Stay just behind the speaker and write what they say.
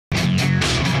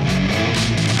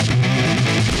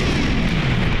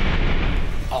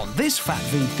this Fat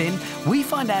V Thin, we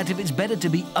find out if it's better to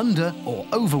be under or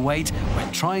overweight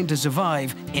when trying to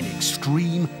survive in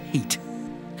extreme heat.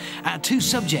 Our two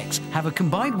subjects have a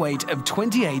combined weight of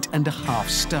 28.5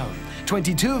 stone.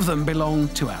 22 of them belong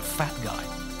to our fat guy.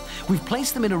 We've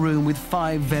placed them in a room with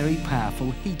 5 very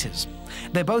powerful heaters.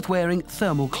 They're both wearing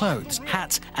thermal clothes,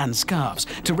 hats and scarves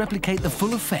to replicate the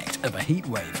full effect of a heat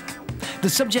wave. The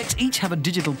subjects each have a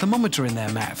digital thermometer in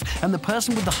their mouth, and the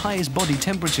person with the highest body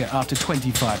temperature after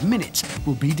 25 minutes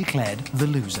will be declared the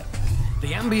loser.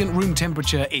 The ambient room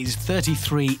temperature is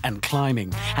 33 and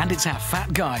climbing, and it's our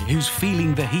fat guy who's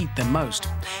feeling the heat the most.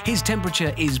 His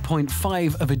temperature is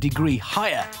 0.5 of a degree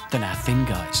higher than our thin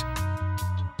guys.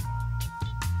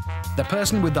 The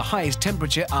person with the highest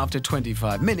temperature after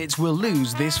 25 minutes will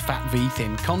lose this Fat V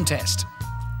Thin contest.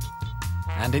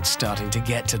 And it's starting to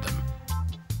get to them.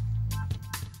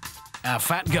 Our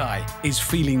fat guy is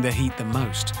feeling the heat the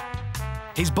most.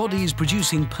 His body is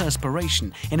producing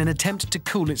perspiration in an attempt to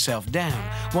cool itself down,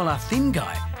 while our thin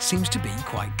guy seems to be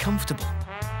quite comfortable.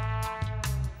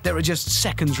 There are just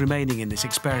seconds remaining in this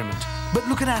experiment, but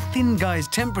look at our thin guy's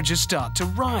temperature start to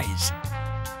rise.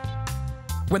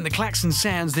 When the klaxon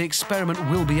sounds, the experiment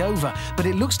will be over, but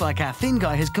it looks like our thin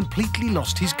guy has completely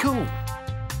lost his cool.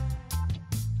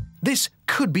 This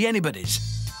could be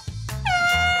anybody's.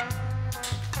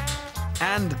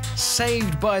 And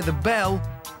saved by the bell,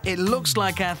 it looks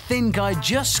like our thin guy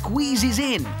just squeezes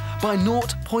in by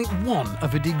 0.1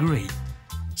 of a degree.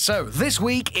 So this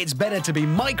week, it's better to be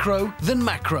micro than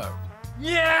macro.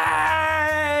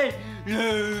 Yay!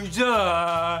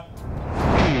 Loser!